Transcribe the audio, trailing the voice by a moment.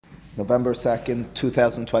November 2nd,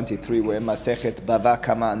 2023. We're in Masechet Bava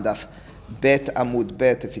Kama and Daf Bet Amud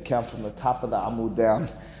Bet. If you count from the top of the Amud down,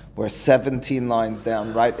 we're 17 lines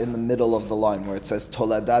down, right in the middle of the line where it says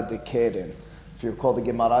Tolada de Keren. If you recall, the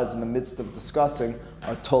Gemara is in the midst of discussing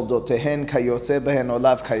are Toldotehen Kayose Behen or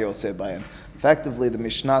Lav Kayose Behen. Effectively, the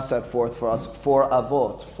Mishnah set forth for us four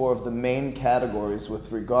avot, four of the main categories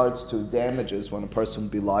with regards to damages when a person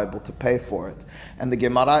would be liable to pay for it. And the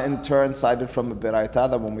Gemara in turn cited from a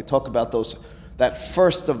Beraita that when we talk about that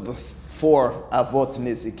first of the four avot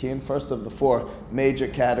nizikin, first of the four major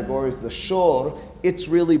categories, the shor, it's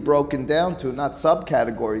really broken down to not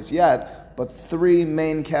subcategories yet, but three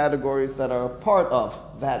main categories that are a part of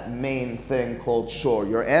that main thing called shor.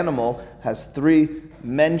 Your animal has three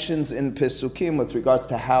mentions in Pesukim with regards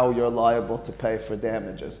to how you're liable to pay for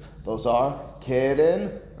damages. Those are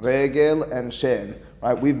keren, regel, and shen.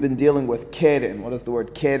 Right? We've been dealing with keren. What does the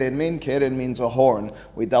word keren mean? Keren means a horn.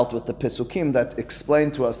 We dealt with the Pesukim that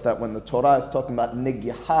explained to us that when the Torah is talking about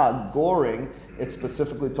nigiha, goring, it's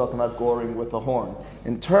specifically talking about goring with a horn.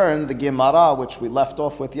 In turn, the Gemara, which we left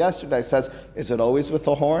off with yesterday, says, is it always with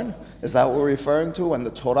a horn? Is that what we're referring to? When the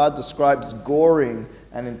Torah describes goring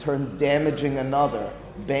and in turn damaging another,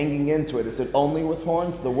 banging into it, is it only with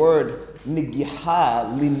horns? The word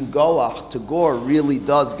nigiha, lingoach, to gore, really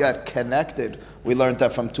does get connected. We learned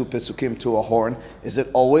that from two Pesukim to a horn. Is it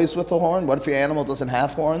always with a horn? What if your animal doesn't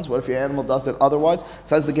have horns? What if your animal does it otherwise?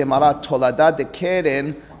 Says the Gemara, tolada de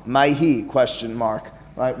keren maihi, question mark.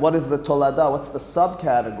 Right? What is the tolada? What's the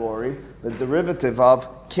subcategory, the derivative of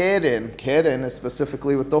keren? Keren is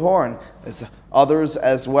specifically with the horn. Is others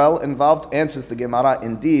as well involved? Answers the Gemara,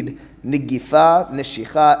 indeed, nigifa,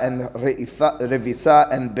 neshicha, and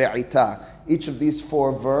revisa, and be'ita. Each of these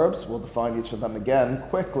four verbs, we'll define each of them again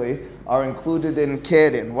quickly, are included in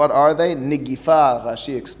keren. What are they? Nigifa,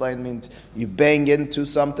 Rashi explained, means you bang into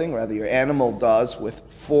something, rather your animal does, with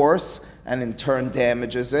force, and in turn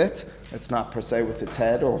damages it. It's not per se with its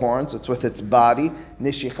head or horns, it's with its body.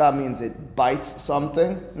 Nishicha means it bites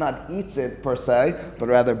something, not eats it per se, but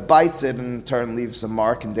rather bites it and in turn leaves a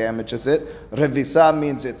mark and damages it. Revisa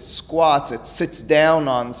means it squats, it sits down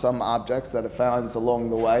on some objects that it finds along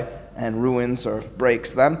the way and ruins or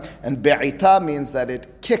breaks them. And be'ita means that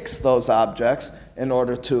it kicks those objects in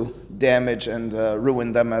order to damage and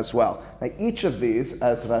ruin them as well. Now, each of these,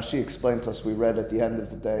 as Rashi explained to us, we read at the end of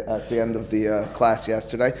the day, at the end of the class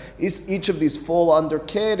yesterday, each of these fall under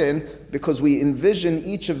keren because we envision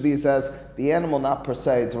each of these as the animal not per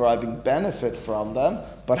se deriving benefit from them,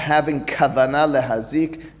 but having kavana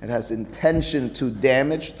lehazik, it has intention to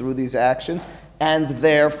damage through these actions, and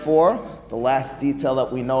therefore, the last detail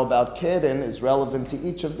that we know about keren is relevant to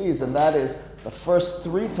each of these, and that is the first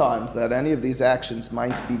three times that any of these actions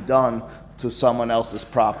might be done to someone else's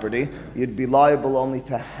property, you'd be liable only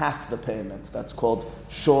to half the payment. That's called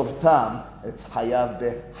shortam. It's hayav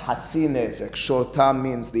behatzi nezek. Shortam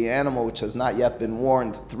means the animal which has not yet been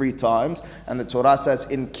warned three times. And the Torah says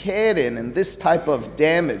in keren, in this type of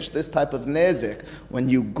damage, this type of nezek, when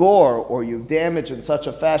you gore or you damage in such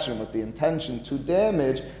a fashion with the intention to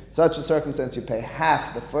damage, such a circumstance you pay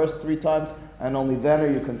half the first three times, and only then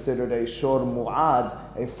are you considered a shor mu'ad,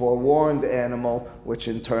 a forewarned animal, which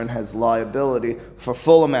in turn has liability for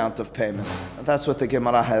full amount of payment. And that's what the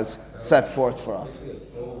Gemara has set forth for us.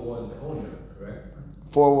 Forewarned owner, correct?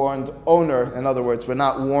 Forewarned owner, in other words, we're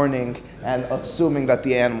not warning and assuming that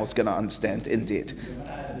the animal's going to understand, indeed.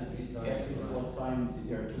 After the fourth time, is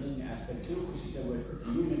there a killing aspect too? Because she said, well, if it's a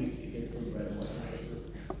human, it gets killed right away.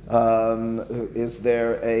 Is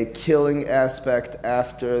there a killing aspect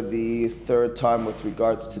after the third time with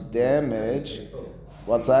regards to damage?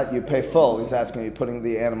 What's that? You pay full. He's asking, are you putting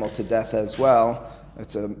the animal to death as well?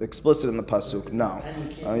 It's explicit in the pasuk. No,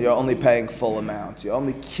 you're only paying full amount. You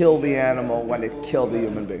only kill the animal when it killed a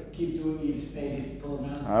human being. Keep doing it, you just pay the full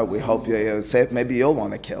amount. All right, we hope you say it. Maybe you'll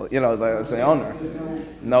want to kill it. As the owner.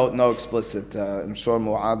 No explicit. I'm sure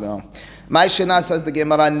mu'ad. No. Ma'ishena says the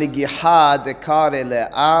Gemara, nigiha dekare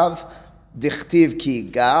le'av dichtiv ki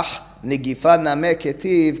gah nigifa name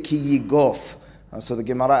ketiv ki yigof. So the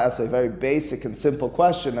Gemara asks a very basic and simple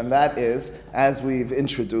question, and that is, as we've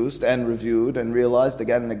introduced and reviewed and realized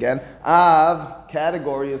again and again, av,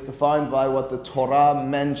 category, is defined by what the Torah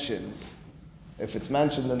mentions. If it's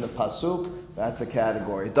mentioned in the pasuk, that's a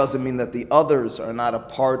category. It doesn't mean that the others are not a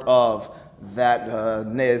part of that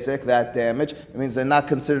nezek, that damage. It means they're not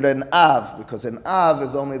considered an av, because an av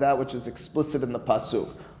is only that which is explicit in the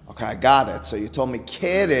pasuk. Okay, I got it. So you told me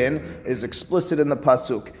keren is explicit in the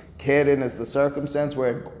pasuk. Keren is the circumstance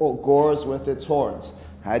where it gores with its horns.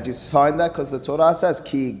 How'd you find that? Because the Torah says,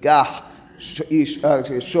 ki gah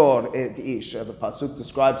shor et ish. The pasuk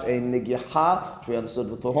describes a nigiha, which we understood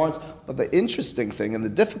with the horns. But the interesting thing, and the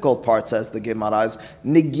difficult part, says the Gemara, is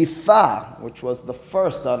nigifa, which was the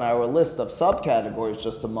first on our list of subcategories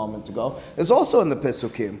just a moment ago, is also in the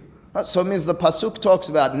Pesukim. So it means the pasuk talks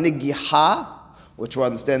about nigiha, which we're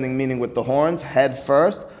understanding meaning with the horns, head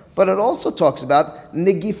first, but it also talks about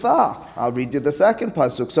nigifa. I'll read you the second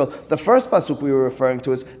pasuk. So the first pasuk we were referring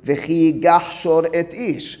to is v'chi gachshor et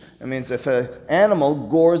ish. It means if an animal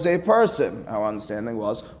gores a person. Our understanding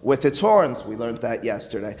was with its horns. We learned that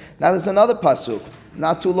yesterday. Now there's another pasuk.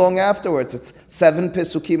 Not too long afterwards, it's 7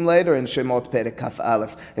 pesukim later in Shemot Perek Kaf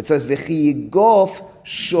Aleph. It says v'chi gof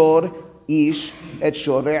shor ish et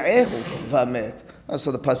shor re'ehu v'amet.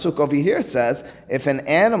 So the pasuk over here says, if an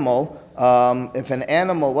animal,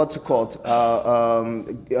 what's it called?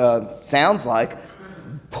 Sounds like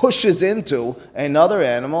pushes into another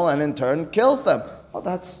animal and in turn kills them. Well,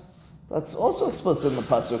 that's also explicit in the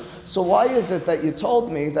pasuk. So why is it that you told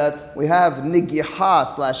me that we have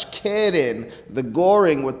nigiha / keren, the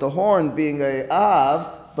goring with the horn being a av,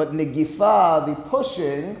 but nigifa, the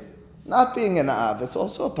pushing, not being an av? It's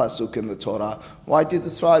also a pasuk in the Torah. Why do you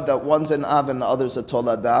decide that one's an av and the other's a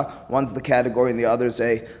tolada? One's the category and the other's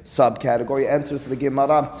a subcategory? Answers to the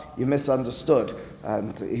Gemara, you misunderstood.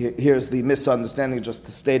 And here's the misunderstanding, just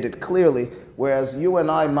to state it clearly. Whereas you and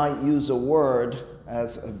I might use a word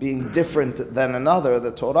as being different than another,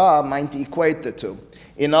 the Torah might equate the two.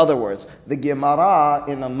 In other words, the Gemara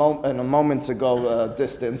in a moments ago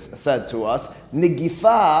distance said to us,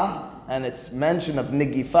 nigifa, and its mention of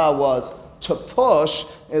nigifa was to push,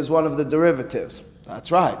 is one of the derivatives.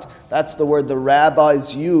 That's right. That's the word the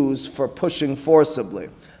rabbis use for pushing forcibly.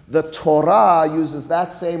 The Torah uses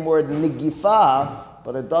that same word nigifa,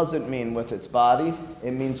 but it doesn't mean with its body,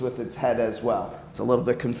 it means with its head as well. It's a little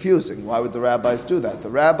bit confusing. Why would the rabbis do that? The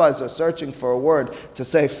rabbis are searching for a word to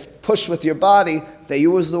say push with your body. They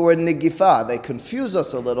use the word nigifa. They confuse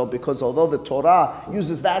us a little because although the Torah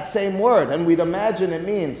uses that same word and we'd imagine it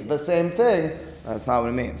means the same thing, that's not what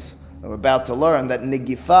it means. And we're about to learn that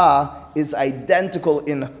nigifa is identical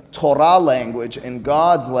in Torah language, in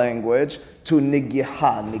God's language, to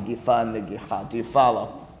nigiha. Nigifa. Do you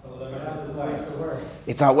follow?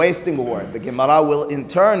 It's not wasting a word. The Gemara will in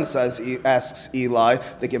turn asks Eli,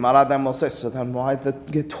 the Gemara then will say, so then why did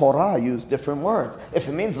the Torah use different words? If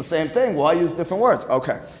it means the same thing, why use different words?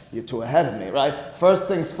 Okay, you're too ahead of me, right? First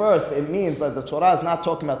things first, it means that the Torah is not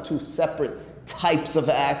talking about two separate types of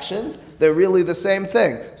actions. They're really the same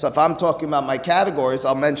thing. So if I'm talking about my categories,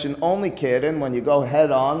 I'll mention only keren when you go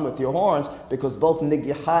head on with your horns, because both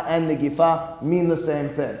nigiha and nigifa mean the same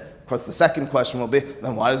thing. Of course, the second question will be,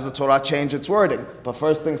 then why does the Torah change its wording? But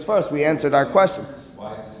first things first, we answered our question.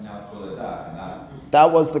 Why is it not tolada? That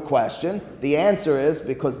was the question. The answer is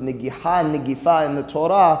because nigiha and nigifa in the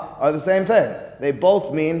Torah are the same thing. They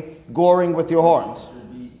both mean goring with your horns.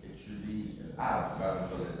 It should be av, rather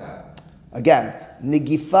than tolada. Again,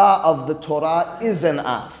 nigifa of the Torah is an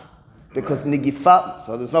av. Because nigifa,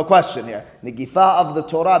 so there's no question here. Nigifa of the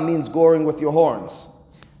Torah means goring with your horns.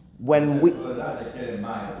 When we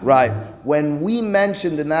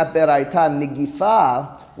mentioned in that beraita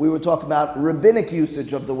nigifa, we were talking about rabbinic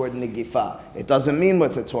usage of the word nigifa. It doesn't mean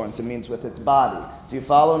with its horns, it means with its body. Do you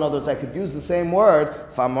follow? In other words, I could use the same word.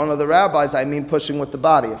 If I'm one of the rabbis, I mean pushing with the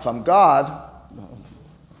body. If I'm God,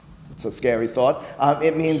 it's a scary thought,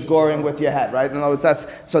 it means goring with your head, right? In other words,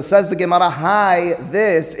 so it says the Gemara,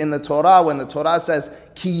 this in the Torah, when the Torah says,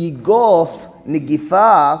 ki yigof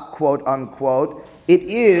nigifa, quote unquote, it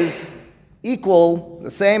is equal,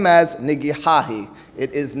 the same as nigihahi.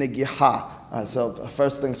 It is nigiha. So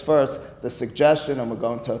first things first, the suggestion, and we're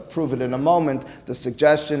going to prove it in a moment, the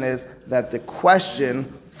suggestion is that the question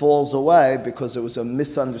falls away because it was a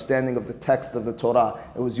misunderstanding of the text of the Torah.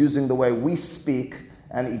 It was using the way we speak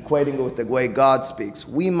and equating it with the way God speaks.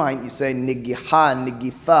 We might, you say, nigiha,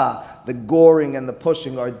 nigifa, the goring and the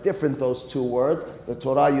pushing are different, those two words. The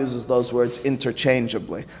Torah uses those words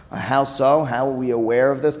interchangeably. How so? How are we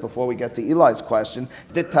aware of this before we get to Eli's question?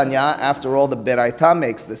 Ditanya, after all, the Beraita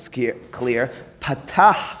makes this clear.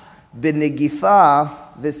 Patah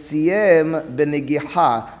b'nigifa v'siyem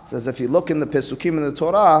b'nigiha. Says if you look in the Pesukim in the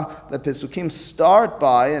Torah, the Pesukim start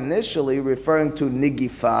by initially referring to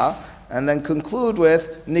nigifa, and then conclude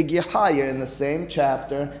with nigiha. You're in the same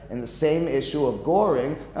chapter, in the same issue of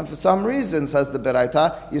goring, and for some reason, says the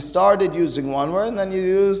Beraita, you started using one word and then you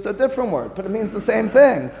used a different word, but it means the same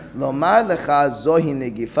thing. Lomar lecha zohi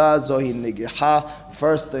nigifa, zohi nigiha.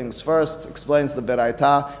 First things first, explains the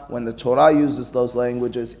Beraita, when the Torah uses those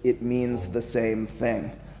languages, it means the same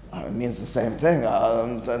thing. It means the same thing.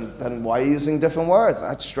 Then why are you using different words?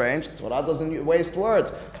 That's strange. Torah doesn't waste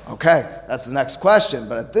words. Okay, that's the next question.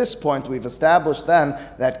 But at this point, we've established then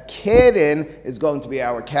that keren is going to be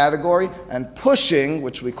our category, and pushing,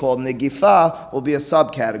 which we call nigifa, will be a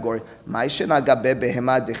subcategory.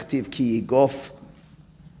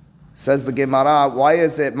 Says the Gemara, why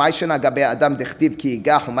is it Maishena gabe Adam dichtiv ki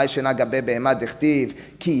yigach, Maishena gabe behema dichtiv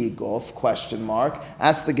ki yigof? Question mark.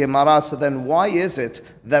 Ask the Gemara. So then, why is it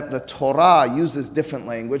that the Torah uses different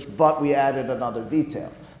language, but we added another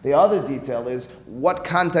detail? The other detail is, what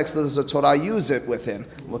context does the Torah use it within?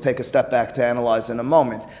 We'll take a step back to analyze in a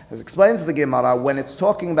moment. As explains the Gemara, when it's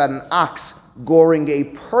talking about an ox goring a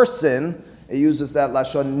person, it uses that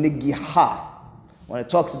lashon nigiha. When it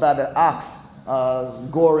talks about an ox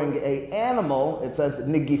goring a animal, it says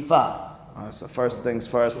nigifa. So first things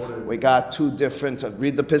first, we got two different,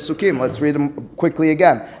 read the Pesukim, let's read them quickly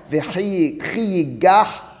again.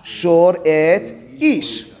 V'chiyigach shor et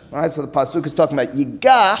ish. Right, so the Pasuk is talking about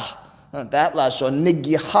yigach, that lashon,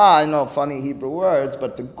 nigiha, I know funny Hebrew words,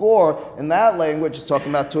 but to gore in that language is talking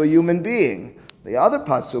about to a human being. The other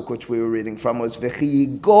Pasuk which we were reading from was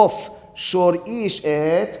v'chiyigof shor ish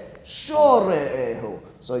et shore'ehu.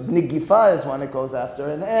 So nigifa is when it goes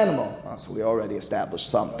after an animal. So we already established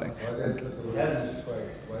something.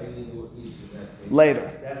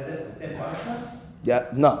 Later. Yeah,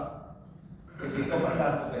 no.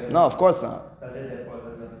 No, of course not.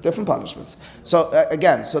 Different punishments. So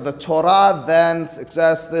again, so the Torah then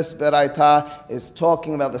suggests this beraita is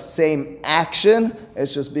talking about the same action.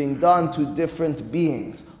 It's just being done to different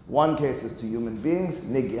beings. One case is to human beings,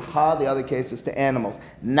 nigiha, the other case is to animals.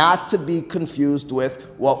 Not to be confused with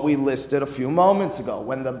what we listed a few moments ago.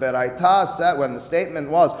 When the beraita said, when the statement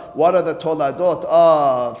was, what are the toladot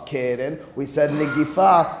of keren? We said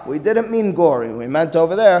nigifa. We didn't mean goring. We meant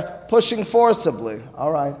over there, pushing forcibly.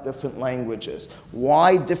 All right, different languages.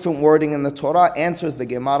 Why different wording in the Torah? Answers the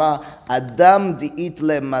Gemara, Adam di'it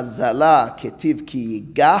le mazala ketiv ki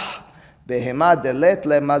yigach, behema delet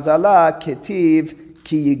le mazala ketiv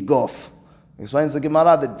ki yigof. Explains the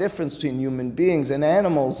Gemara, the difference between human beings and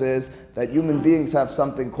animals is that human beings have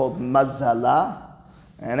something called mazala,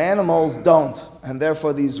 and animals don't. And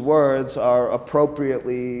therefore these words are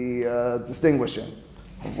appropriately distinguishing.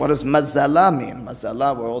 What does mazala mean?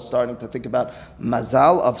 Mazala, we're all starting to think about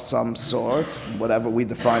mazal of some sort, whatever we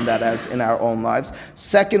define that as in our own lives.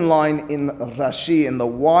 Second line in Rashi, in the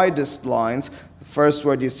widest lines, the first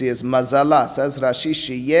word you see is mazala. Says Rashi,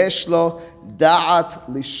 sheyesh lo da'at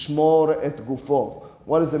lishmor et gufo.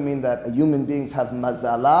 What does it mean that human beings have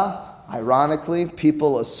mazala? Ironically,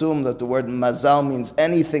 people assume that the word mazal means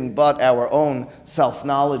anything but our own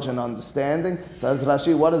self-knowledge and understanding. Says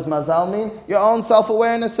Rashi, what does mazal mean? Your own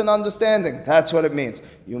self-awareness and understanding. That's what it means.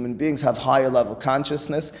 Human beings have higher level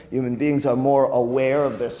consciousness. Human beings are more aware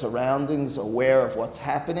of their surroundings, aware of what's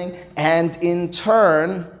happening. And in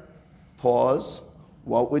turn, pause,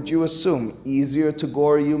 what would you assume? Easier to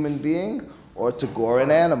gore a human being or to gore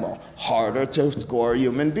an animal? Harder to gore a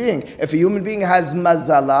human being. If a human being has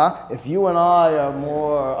mazala, if you and I are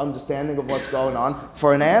more understanding of what's going on,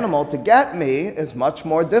 for an animal to get me is much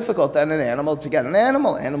more difficult than an animal to get an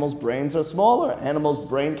animal. Animals' brains are smaller. Animals'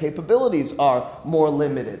 brain capabilities are more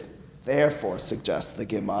limited. Therefore, suggests the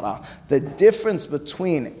Gemara, the difference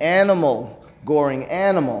between animal goring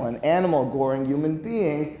animal and animal goring human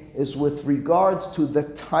being is with regards to the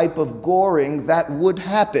type of goring that would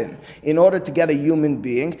happen. In order to get a human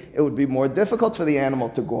being, it would be more difficult for the animal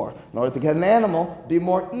to gore. In order to get an animal, it would be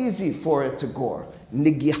more easy for it to gore.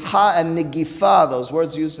 Nigiha and nigifa, those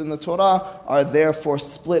words used in the Torah, are therefore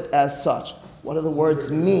split as such. What do the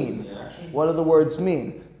words mean? What do the words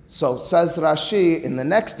mean? So says Rashi, in the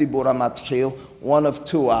next Dibura Matchil, one of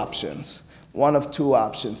two options.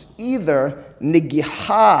 Either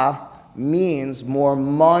nigiha means more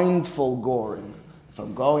mindful goring. If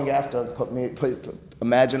I'm going after,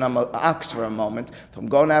 imagine I'm an ox for a moment. If I'm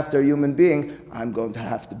going after a human being, I'm going to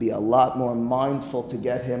have to be a lot more mindful to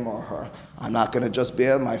get him or her. I'm not going to just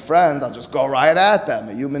be my friend, I'll just go right at them.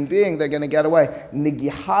 A human being, they're going to get away.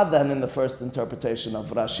 Nigiha then in the first interpretation of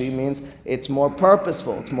Rashi means it's more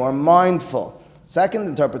purposeful, it's more mindful. Second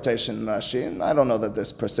interpretation in Rashi, and I don't know that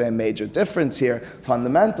there's per se a major difference here,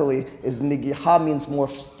 fundamentally, is nigiha means more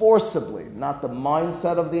forcibly, not the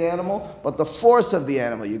mindset of the animal, but the force of the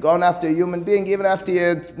animal. You're going after a human being, even after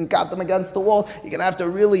you got them against the wall, you're going to have to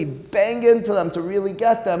really bang into them to really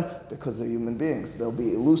get them, because they're human beings. They'll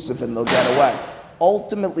be elusive and they'll get away.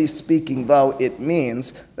 Ultimately speaking, though, it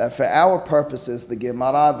means that for our purposes, the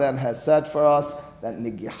Gemara then has said for us that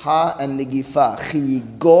nigiha and nigifa,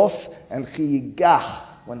 chiyigof and chiyigach,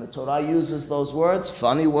 When the Torah uses those words,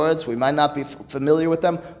 funny words, we might not be familiar with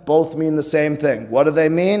them, both mean the same thing. What do they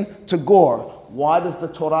mean? To gore. Why does the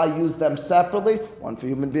Torah use them separately? One for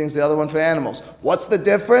human beings, the other one for animals. What's the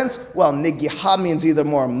difference? Well, nigiha means either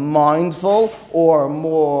more mindful or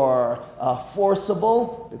more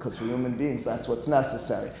forcible, because for human beings that's what's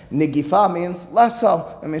necessary. Nigifa means less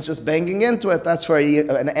so. It means just banging into it. That's for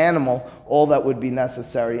an animal, all that would be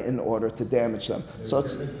necessary in order to damage them. So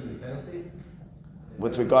it's,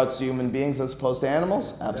 with regards to human beings as opposed to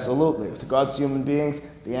animals? Absolutely. With regards to human beings,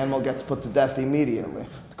 the animal gets put to death immediately.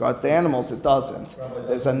 With regards to animals, it doesn't.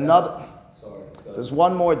 There's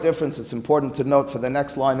one more difference it's important to note for the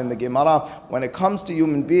next line in the Gemara. When it comes to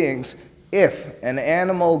human beings, if an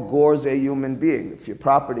animal gores a human being, if your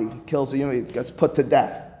property kills a human being, it gets put to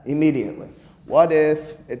death immediately. What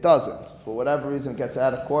if it doesn't? For whatever reason, it gets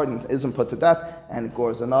out of court and isn't put to death, and it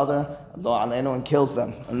gores another, lo aleinu, and kills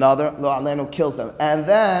them. Another, lo aleinu, kills them. And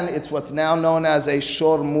then it's what's now known as a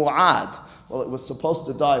shor mu'ad. Well, it was supposed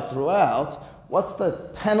to die throughout. What's the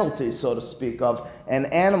penalty, so to speak, of an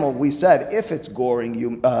animal? We said if it's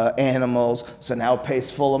goring animals, so now it pays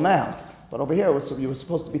full amount. But over here, you were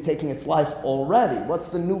supposed to be taking its life already. What's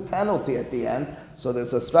the new penalty at the end? So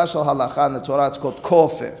there's a special halacha in the Torah, it's called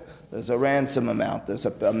kofir. There's a ransom amount. There's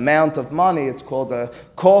an amount of money. It's called a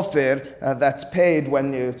kofir that's paid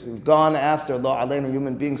when you've gone after lo aleinu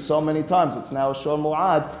human beings so many times. It's now a shor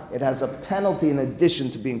mu'ad. It has a penalty in addition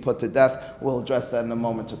to being put to death. We'll address that in a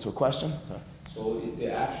moment. It's a question. Sorry. So if the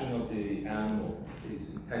action of the animal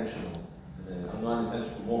is intentional, and then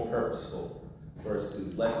non-intentional, more purposeful,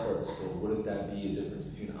 versus less purposeful, wouldn't that be a difference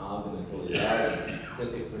between Av and Toledah?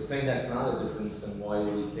 If we're saying that's not a difference, then why do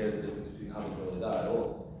we care the difference between Av and Toledah at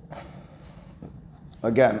all?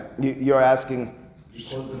 Again, you're asking...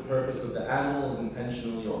 Because the purpose of the animal is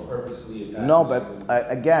intentionally or purposefully attacking. No, but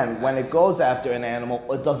again, when it goes after an animal,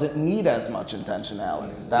 it doesn't need as much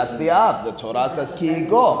intentionality. That's the Av. The Torah says ki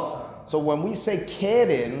yigof. So when we say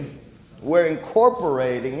kedin, we're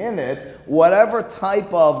incorporating in it whatever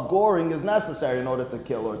type of goring is necessary in order to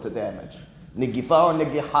kill or to damage. Nigifa or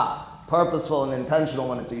nigiha. Purposeful and intentional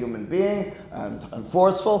when it's a human being, and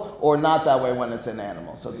forceful, or not that way when it's an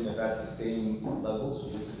animal. So if that's the same level, so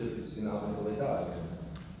what's the difference between Av and Toledah?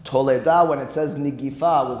 Toledah, when it says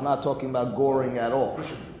nigifa, was not talking about goring at all.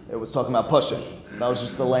 It was talking about pushing. That was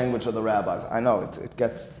just the language of the rabbis. I know it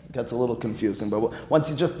gets a little confusing, but once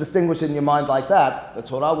you just distinguish it in your mind like that, the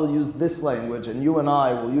Torah will use this language, and you and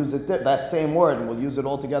I will use it that same word, and we'll use it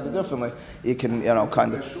altogether differently. You can,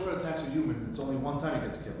 kind of. Sure, attacks a human. It's only one time it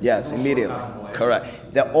gets killed. Yes, immediately. Correct.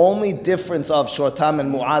 The only difference of shortam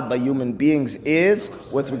and mu'ad by human beings is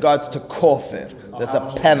with regards to kofir. There's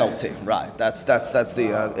a penalty, right? That's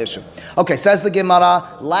the issue. Okay, says the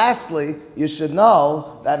Gemara. Lastly, you should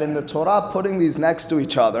know that in the Torah, putting these next to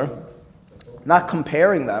each other, not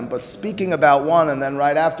comparing them, but speaking about one and then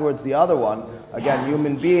right afterwards the other one. Again,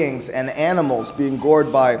 human beings and animals being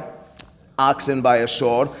gored by oxen by a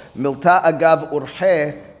shor. Milta agav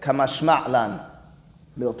urhe kamashma'lan.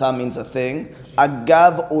 Milta means a thing.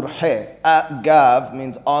 Agav urhe. Agav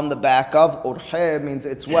means on the back of. Urhe means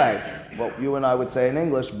its way. What you and I would say in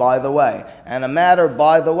English, by the way. And a matter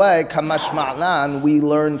by the way, kamashma'lan, we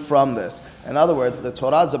learn from this. In other words, the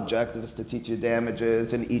Torah's objective is to teach you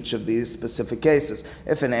damages in each of these specific cases.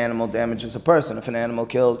 If an animal damages a person, if an animal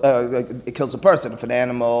kills a person, if an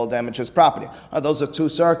animal damages property. Those are two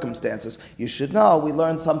circumstances. You should know we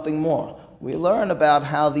learn something more. We learn about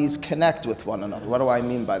how these connect with one another. What do I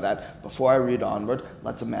mean by that? Before I read onward,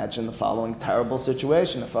 let's imagine the following terrible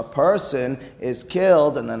situation. If a person is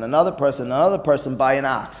killed and then another person by an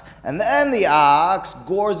ox, and then the ox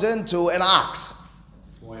gores into an ox.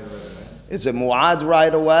 Is it mu'ad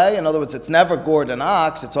right away? In other words, it's never gored an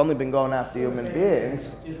ox. It's only been going after human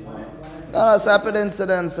beings. No, separate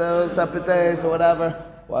incidents, separate days, or whatever.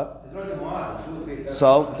 What?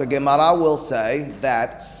 So the Gemara will say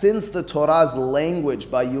that since the Torah's language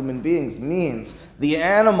by human beings means the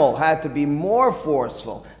animal had to be more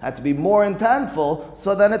forceful, had to be more intentful,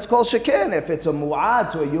 so then it's called shekin. If it's a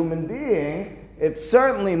mu'ad to a human being, it's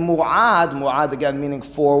certainly mu'ad again meaning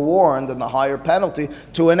forewarned, and the higher penalty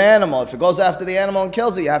to an animal. If it goes after the animal and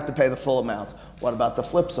kills it, you have to pay the full amount. What about the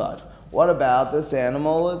flip side? What about this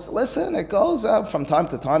animal it goes from time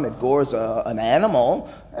to time, it gores an animal.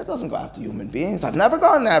 It doesn't go after human beings. I've never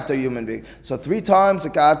gone after a human being. So 3 times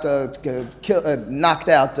it got knocked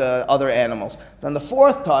out other animals. Then the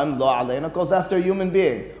 4th time, lo aleinu, goes after a human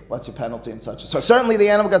being. What's your penalty in such a... So certainly the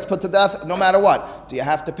animal gets put to death no matter what. Do you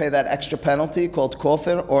have to pay that extra penalty called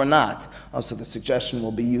kofir or not? So the suggestion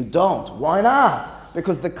will be you don't. Why not?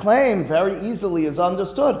 because the claim very easily is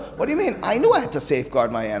understood. What do you mean? I knew I had to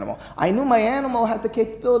safeguard my animal. I knew my animal had the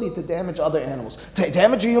capability to damage other animals. To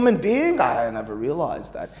damage a human being? I never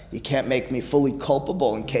realized that. You can't make me fully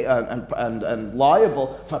culpable and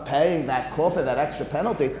liable for paying that kofar, that extra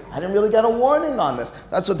penalty. I didn't really get a warning on this.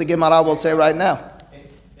 That's what the Gemara will say right now.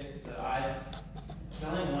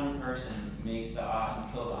 Killing one person makes the ox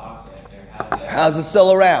and kill the ox after. How's it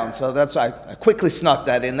still around? So that's why I quickly snuck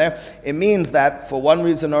that in there. It means that for one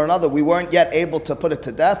reason or another, we weren't yet able to put it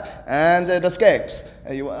to death, and it escapes.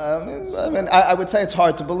 I would say it's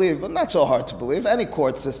hard to believe, but not so hard to believe. Any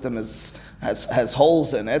court system has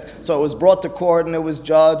holes in it. So it was brought to court and it was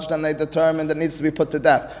judged, and they determined it needs to be put to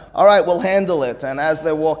death. All right, we'll handle it. And as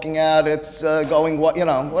they're walking out, it's going,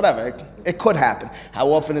 whatever. It could happen. How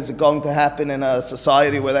often is it going to happen in a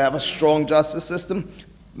society where they have a strong justice system?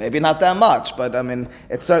 Maybe not that much, but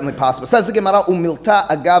it's certainly possible. Says the Gemara, umilta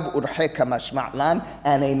agav urheka mashma'lan,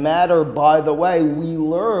 and a matter, by the way, we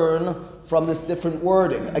learn from this different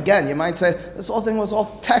wording. Again, you might say, this whole thing was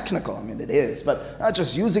all technical. It is, but not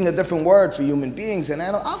just using a different word for human beings and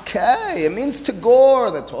animals. Okay, it means to gore.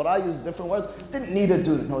 The Torah used different words. Didn't need to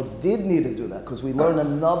do that. No, it did need to do that, because we learn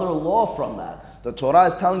another law from that. The Torah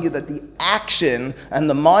is telling you that the action and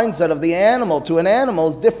the mindset of the animal to an animal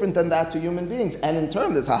is different than that to human beings. And in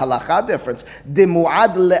turn, there's a halakha difference. De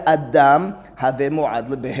mu'ad le'adam have mu'ad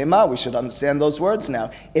le'behema. We should understand those words now.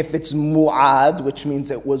 If it's mu'ad, which means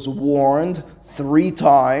it was warned 3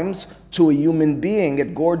 times to a human being,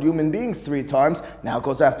 it gored human beings 3 times, now it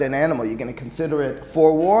goes after an animal. You're going to consider it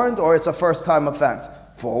forewarned, or it's a first-time offense?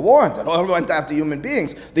 Forewarned. It all went after human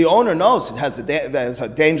beings. The owner knows it has a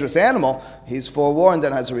dangerous animal. He's forewarned,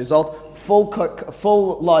 and as a result,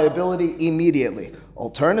 full liability immediately.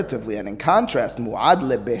 Alternatively, and in contrast, mu'ad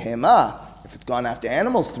lebehema, if it's gone after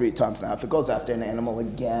animals 3 times now, if it goes after an animal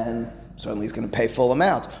again, certainly he's going to pay full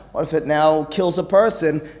amount. What if it now kills a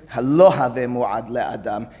person? Halo have mu'ad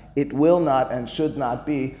le'adam. It will not and should not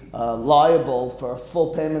be liable for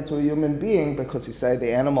full payment to a human being, because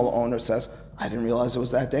the animal owner says, I didn't realize it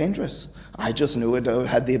was that dangerous. I just knew it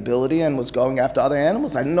had the ability and was going after other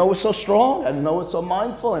animals. I didn't know it was so strong. I didn't know it was so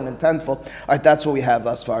mindful and intentful. All right, that's what we have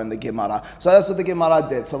thus far in the Gemara. So that's what the Gemara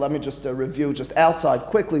did. So let me just review just outside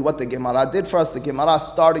quickly what the Gemara did for us. The Gemara is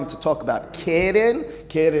starting to talk about keren.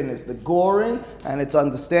 Keren is the goring, and it's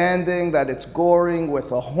understanding that it's goring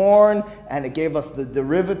with a horn, and it gave us the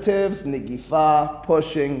derivatives, nigifa,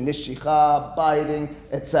 pushing, nishicha, biting,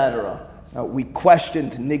 etc. Now, we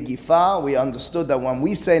questioned nigifa. We understood that when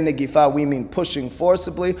we say nigifa, we mean pushing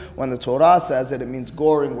forcibly. When the Torah says it, it means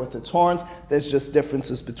goring with its horns. There's just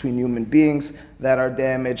differences between human beings that are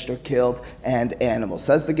damaged or killed and animals.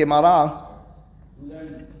 Says the Gemara.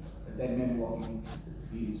 Then a dead man walking,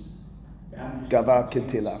 he's damages. Gava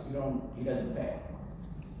kitila. He doesn't pay.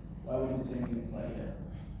 Why wouldn't he say anything like that?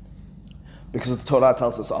 Because the Torah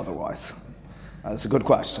tells us otherwise. That's a good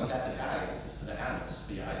question. That's a guy. This is for the animals,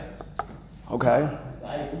 for the items. Okay.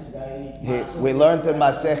 We learned in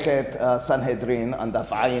Masechet Sanhedrin on Daf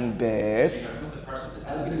Ayin Bet.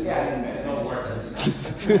 I was going to say Ayin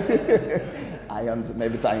Bet.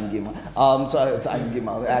 Maybe it's Ayin Gimel. So it's Ayin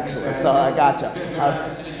Gimel, actually. So I gotcha.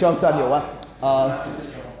 Joke's on you, what?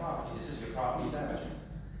 This is your property damage.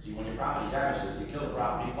 So when your property damages, you kill the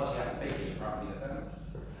property, plus you have to pay for your property that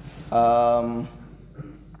damaged.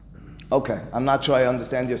 Okay, I'm not sure I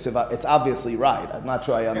understand your siva. It's obviously right. I'm not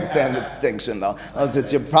sure I understand the distinction, though.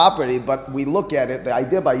 It's your property, but we look at it, the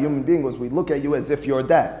idea by human being was we look at you as if you're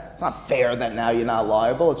dead. It's not fair that now you're not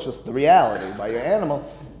liable. It's just the reality. By your animal,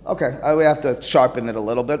 okay, we have to sharpen it a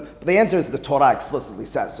little bit. But the answer is the Torah explicitly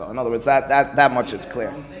says so. In other words, that much is clear.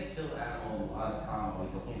 When you say kill animal, a lot of time, we're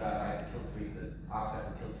talking about I have to kill the ox has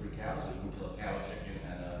to kill 3 cows, so you can kill a cow, a chicken,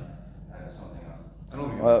 and something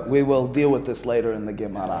else. We will deal with this later in the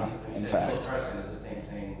Gemara, in fact. Person is the same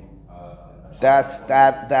thing.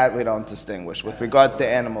 That we don't distinguish. With regards to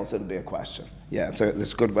animals, it'll be a question. Yeah, so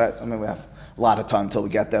it's good. We have a lot of time until we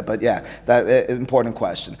get there, but yeah, that important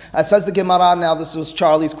question. Says the Gemara. Now, this was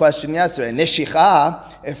Charlie's question yesterday. Nishicha,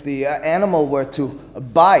 if the animal were to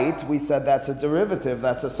bite, we said that's a derivative.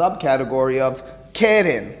 That's a subcategory of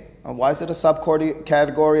keren. Why is it a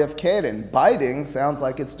subcategory of keren? Biting sounds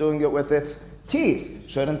like it's doing it with its teeth.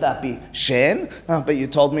 Shouldn't that be shin? But you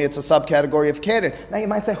told me it's a subcategory of keren. Now you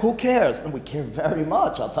might say, who cares? And we care very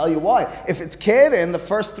much. I'll tell you why. If it's keren the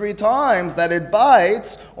first 3 times that it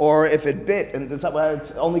bites, or if it bit, and it's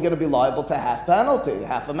only going to be liable to half penalty,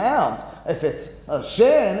 half amount. If it's a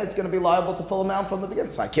shin, it's going to be liable to full amount from the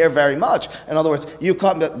beginning. So I care very much. In other words, you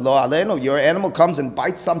come, lo aleno, your animal comes and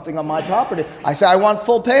bites something on my property. I say, I want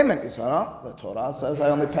full payment. You say, no, the Torah says I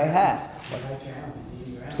only pay half.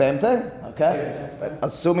 Same thing, okay? But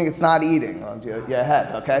assuming it's not eating on your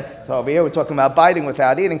head, okay? So over here we're talking about biting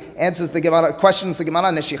without eating. Answers the Gemara, questions the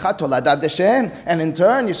Gemara, Neshichat toladat deshen, and in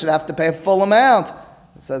turn you should have to pay a full amount.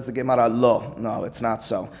 It says the Gemara, lo, no, it's not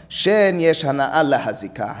so. Shen yesh hana'a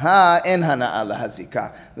lahazika, ha en hana'a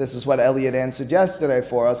lahazika. This is what Elliot answered yesterday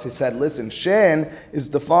for us. He said, listen, shen is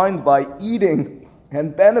defined by eating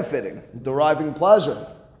and benefiting, deriving pleasure.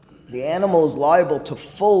 The animal is liable to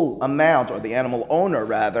full amount, or the animal owner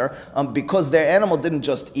rather, because their animal didn't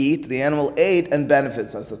just eat, the animal ate and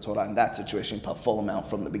benefits, as the Torah in that situation, a full amount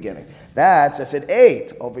from the beginning. That's if it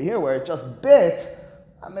ate. Over here where it just bit,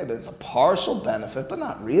 maybe there's a partial benefit, but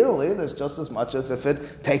not really. There's just as much as if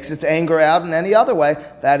it takes its anger out in any other way.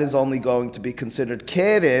 That is only going to be considered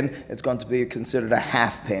keren. It's going to be considered a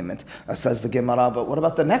half payment, says the Gemara. But what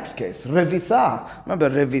about the next case? Revisa.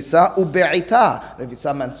 Remember, revisa ube'ita.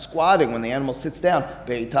 Revisa meant squatting, when the animal sits down.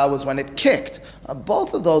 Be'ita was when it kicked.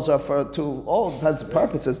 Both of those are, for to all intents and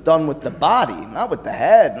purposes, done with the body, not with the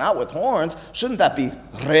head, not with horns. Shouldn't that be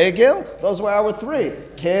regel? Those were our 3.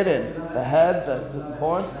 Keren, the head, the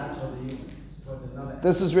horns.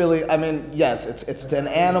 This is really, yes, it's to an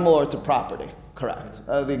animal or to property. Correct.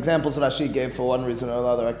 The examples that Rashi gave for one reason or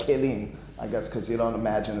another are kelim. I guess because you don't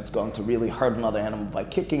imagine it's going to really hurt another animal by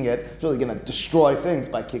kicking it. It's really going to destroy things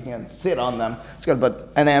by kicking it and sit on them. It's good,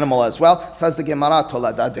 but an animal as well. Says the Gemara,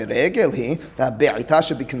 tolada de regel that be'ita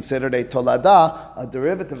should be considered a tolada, a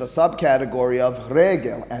derivative, a subcategory of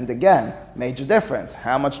regel. And again, major difference.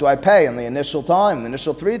 How much do I pay in the initial time, the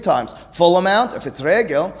initial 3 times? Full amount. If it's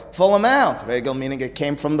regel, full amount. Regel meaning it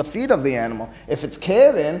came from the feet of the animal. If it's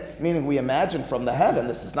keren, meaning we imagine from the head, and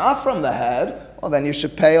this is not from the head, well, then you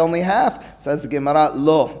should pay only half. Says the Gemara,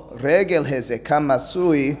 lo, regel hezekan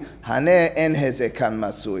masui, hane en hezekan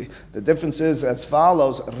masui. The difference is as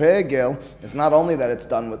follows. Regel is not only that it's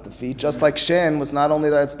done with the feet, just like shin was not only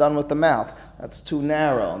that it's done with the mouth. That's too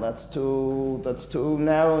narrow. That's too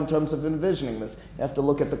narrow in terms of envisioning this. You have to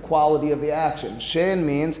look at the quality of the action. Shin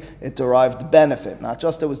means it derived benefit, not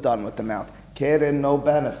just it was done with the mouth. Keren, no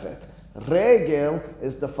benefit. Regel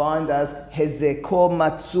is defined as hezeko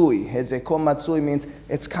matsui. Hezeko matsui means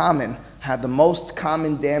it's common. The most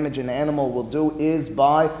common damage an animal will do is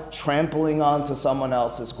by trampling onto someone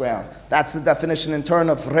else's ground. That's the definition in turn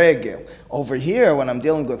of regel. Over here, when I'm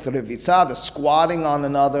dealing with revisa, the squatting on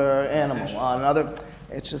another animal,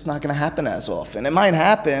 it's just not going to happen as often. It might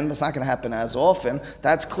happen, but it's not going to happen as often.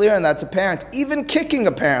 That's clear and that's apparent. Even kicking,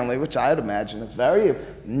 apparently, which I'd imagine is very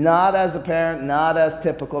not as apparent, not as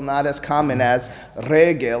typical, not as common as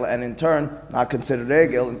regel, and in turn, not considered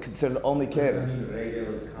regel and considered only keren.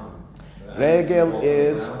 Regel is common. Regel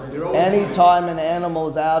is any time an animal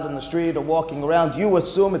is out in the street or walking around, you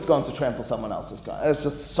assume it's going to trample someone else's car. It's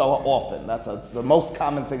just so often. That's the most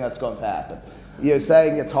common thing that's going to happen. You're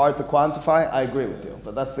saying it's hard to quantify? I agree with you.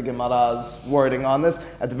 But that's the Gemara's wording on this.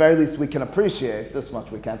 At the very least, we can appreciate, this much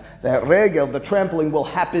we can, that regel, the trampling will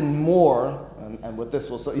happen more, and with this,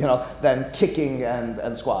 than kicking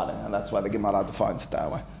and squatting. And that's why the Gemara defines it that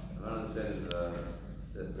way. I don't understand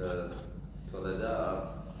that the Toleda,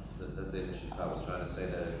 that the Nishikha was trying to say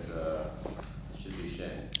that it should be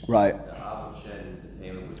Shen. Right. The Av of Shen, the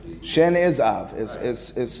payment would be... Shen is Av, is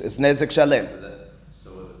Nezek Shalem.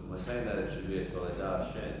 So we're saying that it should be a Toleda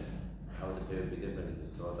of Shen. How would the payment be different if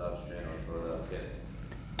it's Toleda of Shen or Toleda of Keren?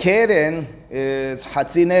 Keren is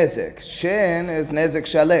Hatzi Nezek. Shen is Nezek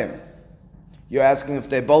Shalem. You're asking if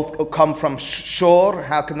they both come from shor,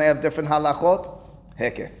 how can they have different halachot?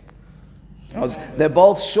 Heke. They're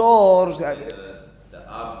both shor. The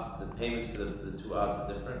payment for the 2 avs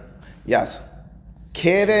are different? Yes.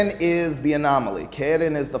 Keren is the anomaly.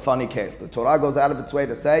 Keren is the funny case. The Torah goes out of its way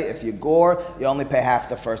to say if you gore, you only pay half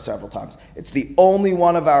the first several times. It's the only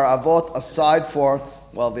one of our avot aside for,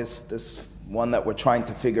 this one that we're trying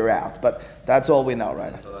to figure out. But that's all we know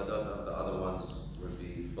right now. So the other ones would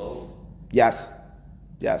be full? Yes.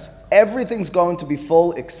 Everything's going to be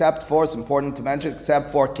full except for, it's important to mention,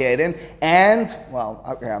 except for keren. And,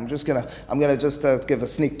 I'm gonna just give a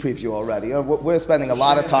sneak preview already. We're spending a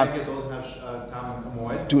lot of time.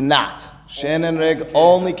 Do not. Shen and Rig,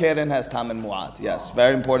 only keren has tam and muad. Yes,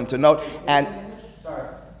 very important to note. And,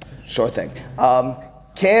 sure thing.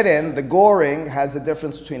 Keren, the goring, has a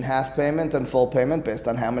difference between half payment and full payment based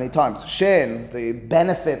on how many times. Shin, the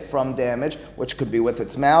benefit from damage, which could be with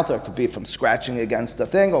its mouth or it could be from scratching against a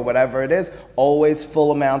thing or whatever it is, always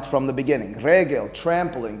full amount from the beginning. Regel,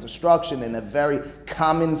 trampling, destruction in a very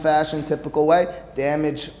common fashion, typical way,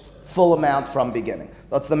 damage, full amount from beginning.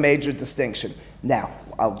 That's the major distinction. Now,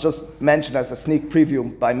 I'll just mention as a sneak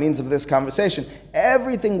preview by means of this conversation,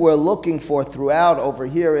 everything we're looking for throughout over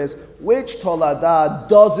here is which tolada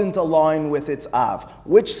doesn't align with its av,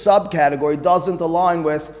 which subcategory doesn't align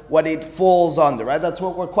with what it falls under, right? That's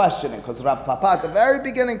what we're questioning, because Rav Papa at the very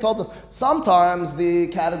beginning told us sometimes the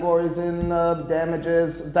categories in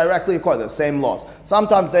damages directly accord, the same laws.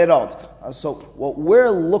 Sometimes they don't. So what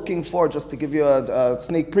we're looking for, just to give you a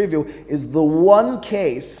sneak preview, is the one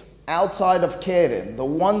case outside of keren, the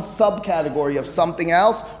one subcategory of something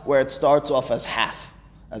else where it starts off as half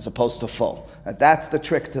as opposed to full. And that's the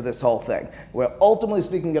trick to this whole thing. We're ultimately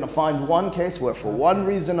speaking going to find one case where for one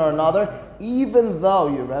reason or another, even though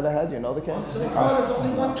you read ahead, you know the case? So far there's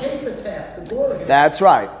only one case that's half, the goring. That's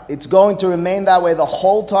right. It's going to remain that way the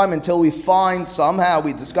whole time until we find somehow,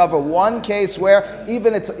 we discover one case where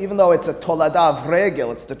even though it's a tolada of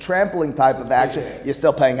regel, it's the trampling type of action, you're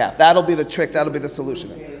still paying half. That'll be the trick, that'll be the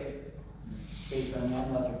solution. Based on that,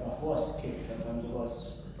 like if a horse kicks, sometimes a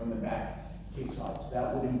horse from the back kicks hard, so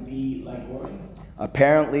that wouldn't be like goring?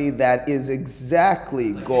 Apparently that is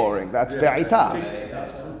exactly goring. That's be'ita.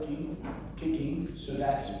 That's kicking, so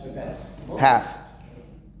that's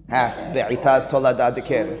Half. Be'ita is tolada de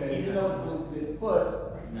keren. even though it's the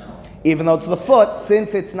foot, Even though it's the foot,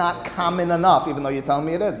 since it's not common enough, even though you're telling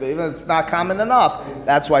me it is, but even if it's not common enough,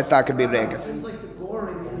 that's why it's not going to be regel. It seems like the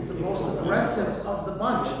goring is the most aggressive of the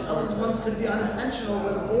bunch. The other ones could be unintentional,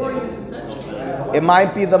 where the goring is intentional. It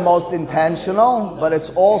might be the most intentional, but it's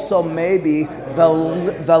also maybe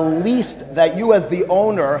the least that you as the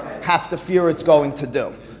owner have to fear it's going to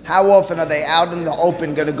do. How often are they out in the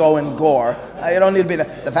open going to go and gore? You don't need to be...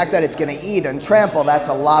 The fact that it's going to eat and trample, that's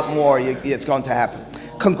a lot more it's going to happen.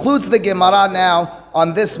 Concludes the Gemara now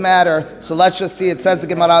on this matter. So let's just see. It says the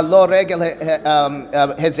Gemara, Lo regel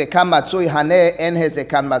hezekan matzui hane en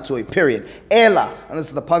hezekan matzui. Period. Ela, and this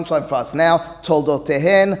is the punchline for us now.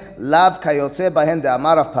 Toldotehen lav kayotze bahen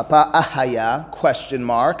de'amar Rav Papa ahaya, question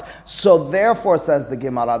mark. So therefore, says the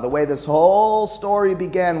Gemara, the way this whole story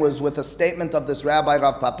began was with a statement of this Rabbi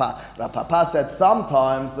Rav Papa. Rav Papa said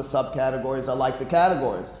sometimes the subcategories are like the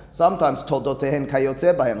categories. Sometimes toldotehen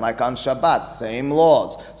kayotze bahen, like on Shabbat, same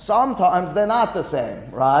laws. Sometimes they're not the same.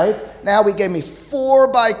 Right? Now we gave me 4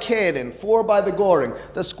 by keren, 4 by the goring,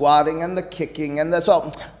 the squatting and the kicking and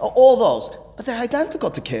all those. But they're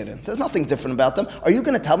identical to keren. There's nothing different about them. Are you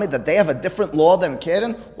going to tell me that they have a different law than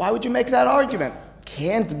keren? Why would you make that argument?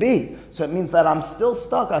 Can't be. So it means that I'm still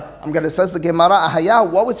stuck. I'm going to, says the Gemara, ahaya,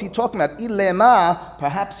 what was he talking about? Ilema,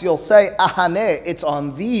 perhaps you'll say, ahane, it's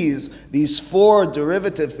on these 4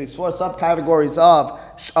 derivatives, these 4 subcategories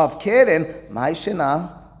of keren,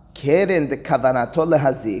 ma'ishena, keren de kavanato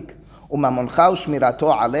lehazik, umamoncha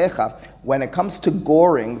ushmirato alecha. When it comes to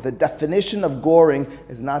goring, the definition of goring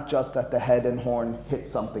is not just that the head and horn hit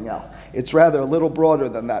something else. It's rather a little broader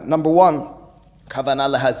than that. Number 1,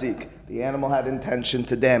 kavana lehazik. The animal had intention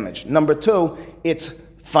to damage. Number 2, its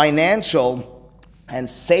financial and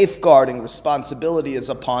safeguarding responsibility is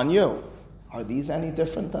upon you. Are these any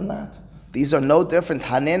different than that? These are no different.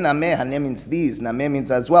 Hane nameh, hane means these, nameh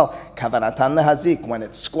means as well. Kavanatan lehazik, when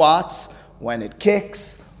it squats, when it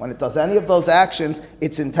kicks, when it does any of those actions,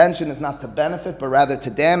 its intention is not to benefit, but rather to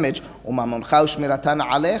damage. Umamoncha ushmiratan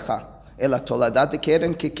alecha. Ela toladat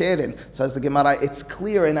keren kikeren. Says the Gemara, it's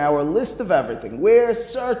clear in our list of everything. We're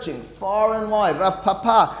searching far and wide. Rav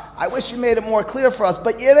Papa, I wish you made it more clear for us,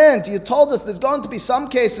 but you didn't. You told us there's going to be some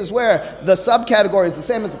cases where the subcategory is the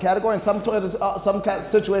same as the category, and some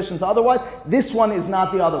situations otherwise. This one is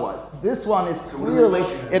not the otherwise. This one is clearly,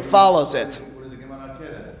 it follows it. What is the Gemara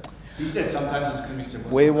keren? He said sometimes it's going to be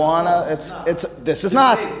similar. We wanna. This is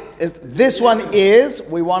not. This one is.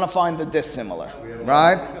 We want to find the dissimilar.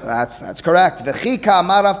 Right? That's correct. V'chika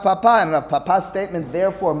amar Rav Papa, and Rav Papa's statement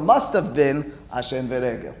therefore must have been Ashen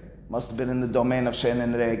v'regel. Must have been in the domain of Shen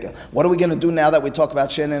and Regel. What are we going to do now that we talk about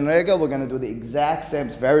Shen and Regel? We're going to do the exact same.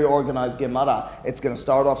 It's very organized Gemara. It's going to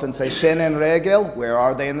start off and say Shen and Regel. Where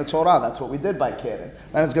are they in the Torah? That's what we did by Keren.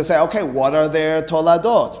 Then it's going to say, okay, what are their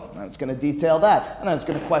Toladot? And it's going to detail that. And then it's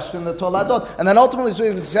going to question the Toladot. And then ultimately it's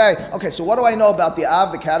going to say, okay, so what do I know about the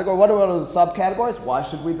Av, the category? What are the subcategories? Why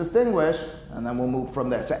should we distinguish? and then we'll move from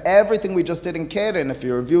there. So everything we just did in Keren, if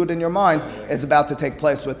you review it in your mind, is about to take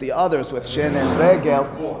place with the others, with Shin and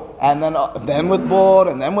Regel, and then with Bor,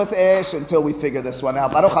 and then with Ish, until we figure this one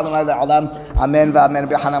out. Baruch Adonai Le'olam. Amen v'amen.